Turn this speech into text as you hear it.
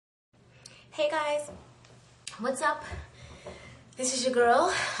Hey guys, what's up? This is your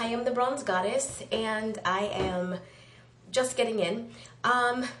girl. I am the Bronze Goddess and I am just getting in.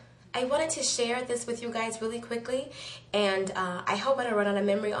 I wanted to share this with you guys really quickly, and I hope I don't run out of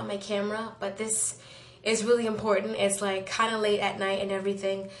memory on my camera, but this is really important. It's like kind of late at night and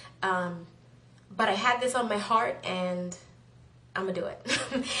everything, but I had this on my heart and I'm gonna do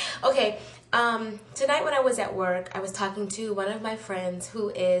it. Okay, tonight when I was at work, I was talking to one of my friends who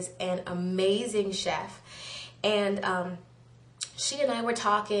is an amazing chef, and she and I were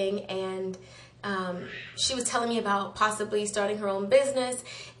talking, and she was telling me about possibly starting her own business,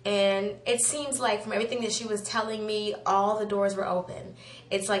 and it seems like from everything that she was telling me, all the doors were open.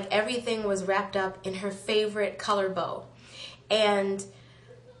 It's like everything was wrapped up in her favorite color bow. And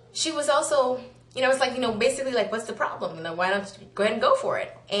she was also, it's like, basically like, what's the problem? Why don't you go ahead and go for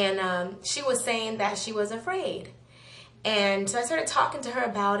it? And she was saying that she was afraid. And so I started talking to her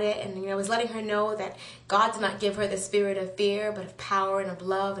about it, and I was letting her know that God did not give her the spirit of fear, but of power and of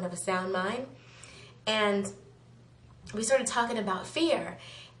love and of a sound mind. And we started talking about fear.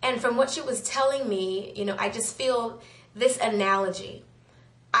 And from what she was telling me, I just feel this analogy.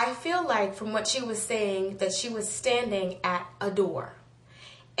 I feel like from what she was saying that she was standing at a door.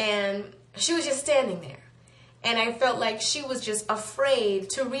 And she was just standing there. And I felt like she was just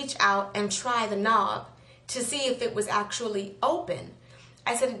afraid to reach out and try the knob to see if it was actually open.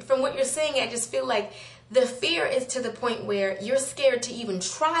 I said, from what you're saying, I just feel like the fear is to the point where you're scared to even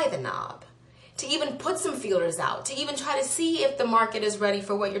try the knob, to even put some feelers out, to even try to see if the market is ready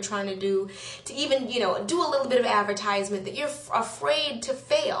for what you're trying to do, to even, do a little bit of advertisement, that you're afraid to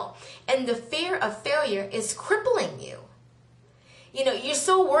fail. And the fear of failure is crippling you. You're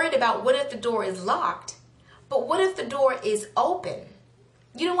so worried about what if the door is locked, but what if the door is open?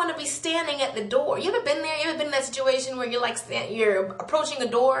 You don't want to be standing at the door. You ever been there? You ever been in that situation where you're approaching a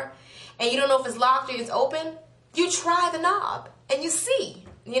door and you don't know if it's locked or it's open? You try the knob and you see.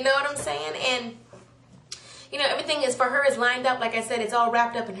 You know what I'm saying? And everything is, for her, is lined up. Like I said, it's all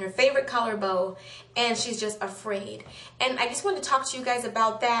wrapped up in her favorite color bow, and she's just afraid. And I just wanted to talk to you guys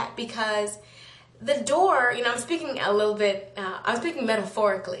about that, because the door, I'm speaking a little bit, I'm speaking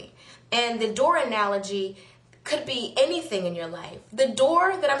metaphorically, and the door analogy could be anything in your life. The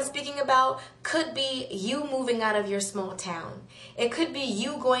door that I'm speaking about could be you moving out of your small town. It could be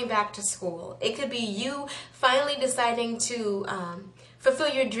you going back to school. It could be you finally deciding to fulfill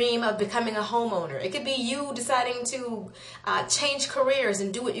your dream of becoming a homeowner. It could be you deciding to change careers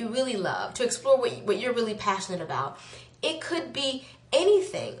and do what you really love, to explore what you're really passionate about. It could be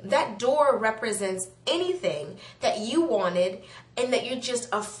anything. That door represents anything that you wanted and that you're just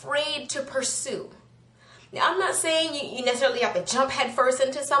afraid to pursue. Now, I'm not saying you necessarily have to jump headfirst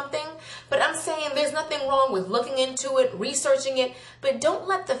into something, but I'm saying there's nothing wrong with looking into it, researching it, but don't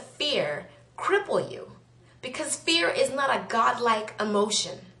let the fear cripple you, because fear is not a godlike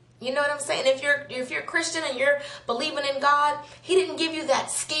emotion. You know what I'm saying? If you're a Christian and you're believing in God, He didn't give you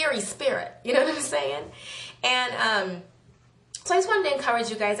that scary spirit. You know what I'm saying? And so I just wanted to encourage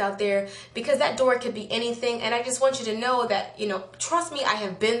you guys out there, because that door could be anything. And I just want you to know that, trust me, I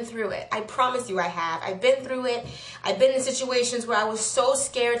have been through it. I promise you I have. I've been through it. I've been in situations where I was so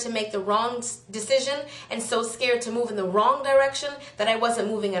scared to make the wrong decision and so scared to move in the wrong direction that I wasn't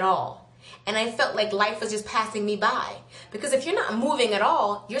moving at all. And I felt like life was just passing me by. Because if you're not moving at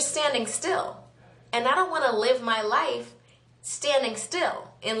all, you're standing still. And I don't want to live my life standing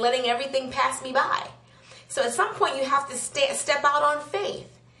still and letting everything pass me by. So at some point you have to step out on faith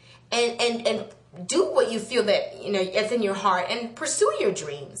and do what you feel that, it's in your heart, and pursue your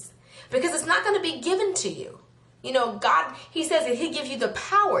dreams, because it's not going to be given to you. God, He says that He gives you the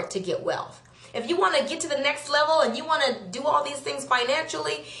power to get wealth. If you want to get to the next level and you want to do all these things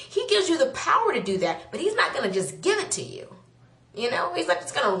financially, He gives you the power to do that, but He's not going to just give it to you. He's not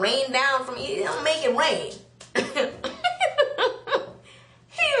just going to rain down from you. He don't make it rain.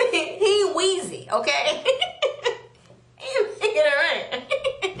 He ain't wheezy, okay? He ain't making it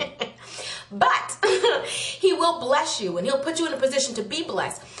rain. But He will bless you, and He'll put you in a position to be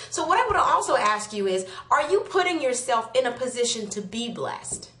blessed. So what I would also ask you is, are you putting yourself in a position to be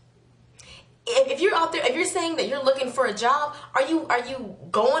blessed? If you're out there, if you're saying that you're looking for a job, are you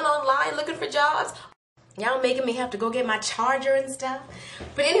going online looking for jobs? Y'all making me have to go get my charger and stuff.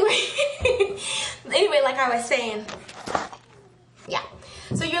 But anyway, like I was saying, yeah.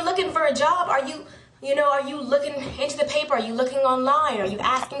 So you're looking for a job. Are you looking into the paper? Are you looking online? Are you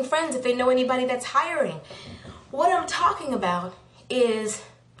asking friends if they know anybody that's hiring? What I'm talking about is,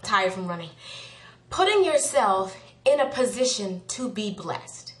 tired from running, putting yourself in a position to be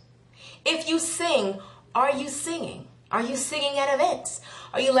blessed. If you sing, are you singing? Are you singing at events?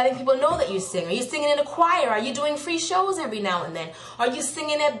 Are you letting people know that you sing? Are you singing in a choir? Are you doing free shows every now and then? Are you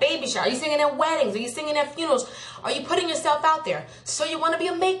singing at baby showers? Are you singing at weddings? Are you singing at funerals? Are you putting yourself out there? So you want to be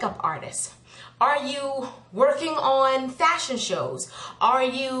a makeup artist? Are you working on fashion shows? Are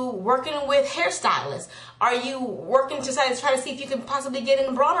you working with hairstylists? Are you working to try to see if you can possibly get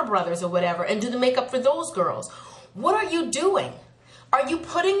in Bronner Brothers or whatever and do the makeup for those girls? What are you doing? Are you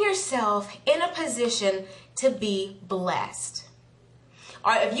putting yourself in a position to be blessed?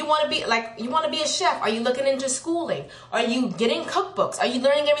 Or if you want to be you want to be a chef, are you looking into schooling? Are you getting cookbooks? Are you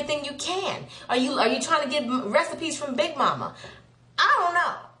learning everything you can? Are you trying to get recipes from Big Mama? I don't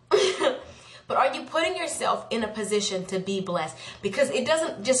know. But are you putting yourself in a position to be blessed? Because it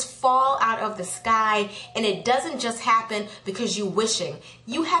doesn't just fall out of the sky, and it doesn't just happen because you're wishing.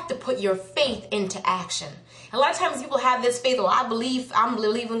 You have to put your faith into action. A lot of times people have this faith, I'm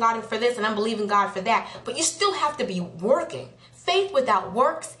believing God for this and I'm believing God for that. But you still have to be working. Faith without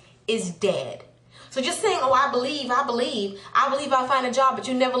works is dead. So just saying, oh, I believe I'll find a job, but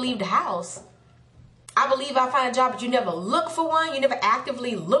you never leave the house. I believe I'll find a job, but you never look for one. You never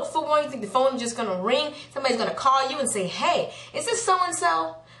actively look for one. You think the phone is just going to ring. Somebody's going to call you and say, hey, is this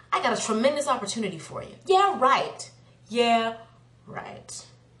so-and-so? I got a tremendous opportunity for you. Yeah, right. Yeah, right.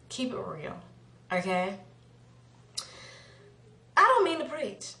 Keep it real. Okay? I don't mean to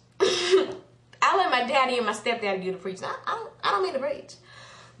preach. I let my daddy and my stepdaddy do the preaching. I don't mean to preach.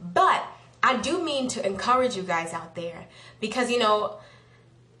 But I do mean to encourage you guys out there. Because,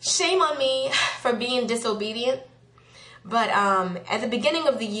 shame on me for being disobedient. But at the beginning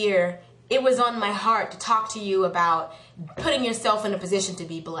of the year, it was on my heart to talk to you about putting yourself in a position to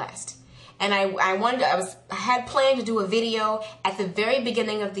be blessed. And I had planned to do a video at the very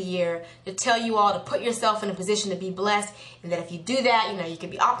beginning of the year to tell you all to put yourself in a position to be blessed, and that if you do that, you can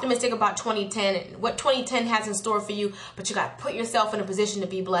be optimistic about 2010 and what 2010 has in store for you, but you got to put yourself in a position to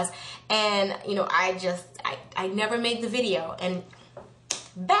be blessed. And, I never made the video, and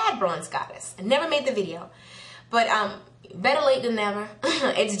bad Bronze Goddess. I never made the video, but better late than never.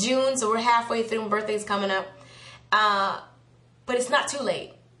 It's June, so we're halfway through, and birthday's coming up, but it's not too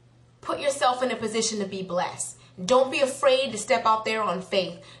late. Put yourself in a position to be blessed. Don't be afraid to step out there on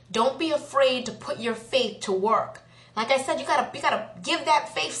faith. Don't be afraid to put your faith to work. Like I said, you gotta give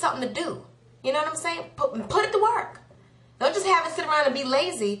that faith something to do. You know what I'm saying? Put it to work. Don't just have it sit around and be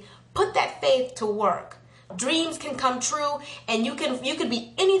lazy. Put that faith to work. Dreams can come true, and you can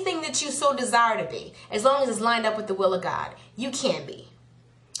be anything that you so desire to be, as long as it's lined up with the will of God. You can be.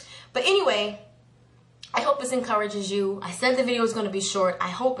 But anyway, I hope this encourages you. I said the video was going to be short. I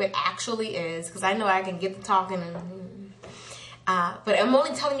hope it actually is, because I know I can get to talking. But I'm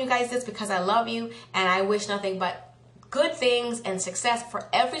only telling you guys this because I love you, and I wish nothing but good things and success for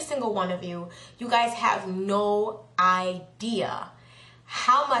every single one of you. You guys have no idea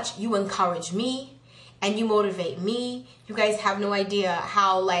how much you encourage me and you motivate me. You guys have no idea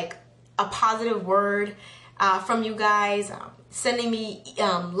how, a positive word from you guys, sending me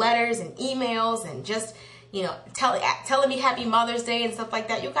letters and emails and just, telling me Happy Mother's Day and stuff like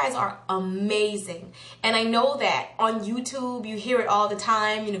that. You guys are amazing. And I know that on YouTube, you hear it all the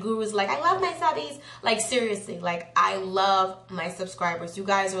time. Guru's like, I love my subbies. Seriously, I love my subscribers. You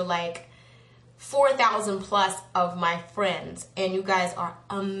guys are 4,000 plus of my friends, and you guys are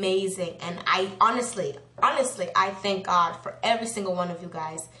amazing. And I honestly, I thank God for every single one of you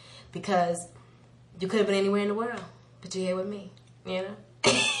guys, because you could have been anywhere in the world, but you're here with me,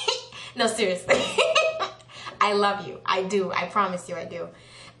 No, seriously. I love you. I do. I promise you I do.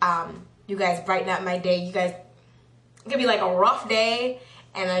 You guys brighten up my day. You guys, it could be a rough day,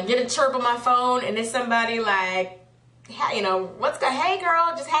 and I get a chirp on my phone, and there's somebody hey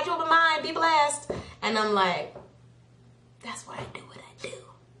girl, just had you on my mind, be blessed. And I'm like, that's why I do what I do.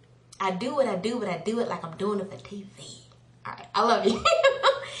 I do what I do, but I do it like I'm doing it for TV. All right, I love you.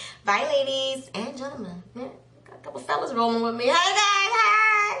 Bye, ladies and gentlemen. Yeah, got a couple fellas rolling with me.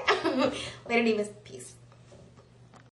 Hi, guys. Hi. Later, divas. Peace.